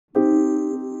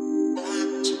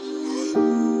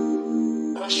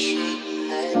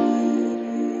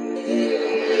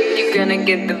gonna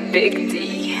get the big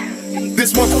D.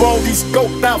 This one for all these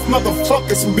goat-mouth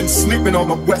motherfuckers who been sleeping on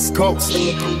the West Coast.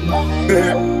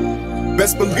 Yeah.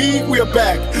 Best believe we're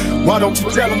back. Why don't you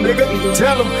tell them, nigga?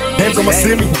 Tell them. Hands on my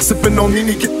semi, sipping on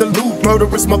any, get the loot.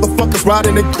 Murderous motherfuckers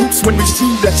riding in groups when we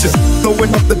shoot at you.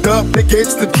 Throwing up the dub, nigga,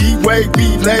 it's the G-way.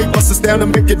 Relay, bust us down to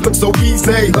make it look so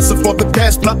easy. Hustle for the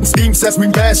cash, plotting schemes as we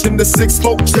mash in the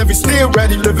 6-4 Chevy, still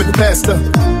ready, living faster.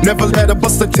 Never let a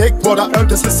buster take what I earned.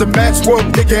 This is a match work,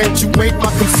 nigga, and you ain't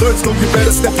my concern, so you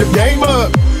better step your game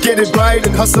up. Get it right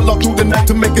and hustle all through the night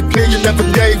to make it clear you never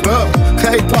gave up.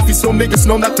 Hey, Puffy, so niggas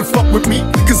know not to fuck with me,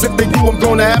 cause if they do, I'm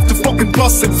gonna have to fucking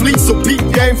bust and flee. So beat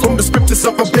game from the scriptures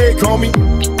of a big homie.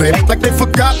 They act like they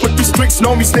forgot, but these streets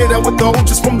know me. Stay there with the old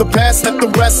just from the past, let the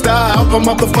rest die. Out the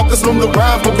motherfuckers on the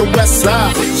ride from the west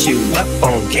side. Put you up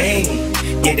on game.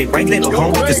 Get it right, little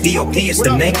homie, cause DOP is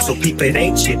the name. So people, it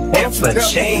ain't shit ever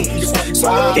changed.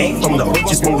 So game from the hood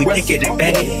just when we pick it and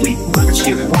bang. We put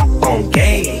you up on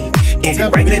game. Get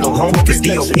it right, little homie, cause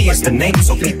DOP is the name.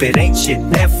 So people, it ain't shit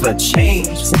never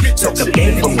changed. So the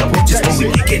game from the hood just when we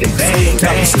pick it and bang.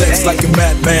 Counting stacks like a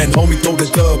madman, homie, throw the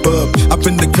dub up. Up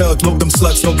in the club, load them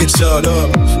sluts, don't get shut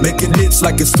up. Making hits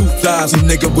like it's 2000,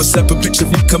 nigga. What's up, a picture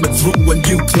of you coming through when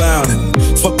you clowning.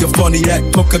 Fuck your funny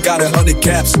act, punk, I got 100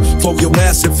 caps for your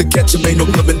ass. If they catch him, ain't no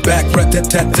coming back. Rat tat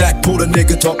tat tat, pull a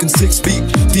nigga talking 6 feet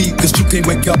deep, cause you can't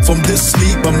wake up from this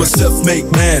sleep. I'm a self-made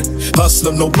man,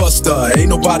 hustler, no buster. Ain't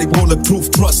nobody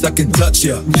bulletproof, trust I can touch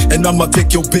ya. And I'ma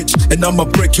take your bitch, and I'ma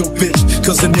break your bitch,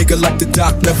 cause a nigga like the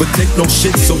doc never take no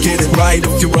shit. So get it right,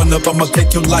 if you run up, I'ma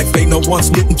take your life. Ain't no one's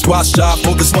getting twice shot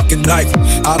for this fucking knife.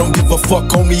 I don't give a fuck,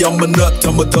 homie, I'm a nut.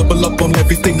 I'ma double up on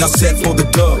everything I said for the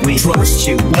dub. We trust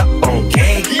you up on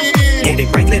game. Get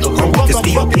it right, little homie, cause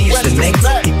DOP is the name.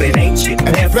 So keep it ain't shit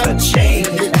never change.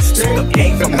 So the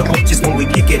game from the hood just when we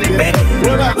kick it and bang.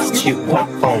 We put you up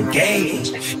on game.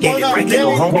 Get it right,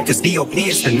 little homie, cause DOP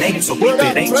is the name. So keep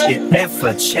it ain't shit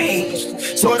never change.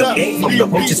 So the game from the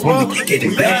hood just when we kick it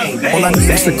and bang, bang. All I need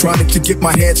is the chronic to get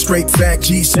my head straight. Fat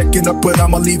G second up, but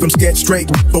I'ma leave them scared straight.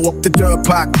 Blow up the dub,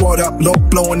 pot, water up low,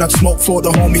 blowing out smoke for the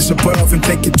homies above and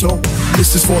take it to.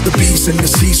 This is for the beats and the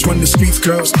seats when the streets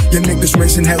curls. Your niggas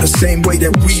raising hell the same way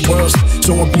that we was.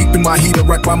 So I'm keeping my heater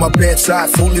right by my bedside,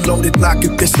 fully loaded lock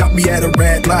it. They stop me at a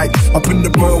red light. Up in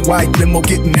the worldwide limo,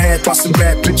 getting had by some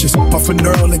bad bitches. Puffin'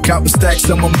 Earl and counting stacks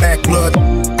on my Mac blood.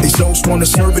 These hoes wanna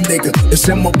serve a nigga. It's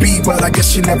MOB, but I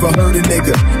guess you never heard a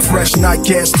nigga. Fresh night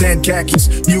gas, 10 khakis,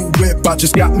 new whip. I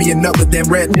just got me another damn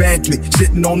red Bentley.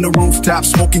 Sitting on the rooftop,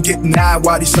 smoking, getting high,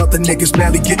 while these other niggas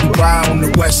barely getting by on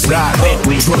the west side.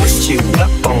 We trust you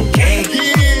up on game.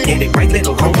 Get it right,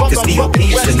 little homie, cause DOP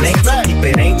is the name. So keep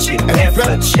it ain't shit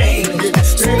never change.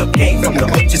 So the game from the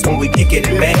hood just when we kick it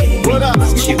and bang. We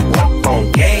put you up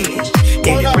on game.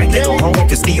 Get it right, little homie,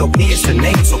 cause DOP is the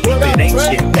name. So keep it ain't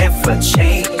shit never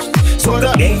change. So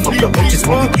the game from the hood just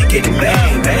when we kick it and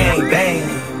bang, bang,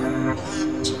 bang.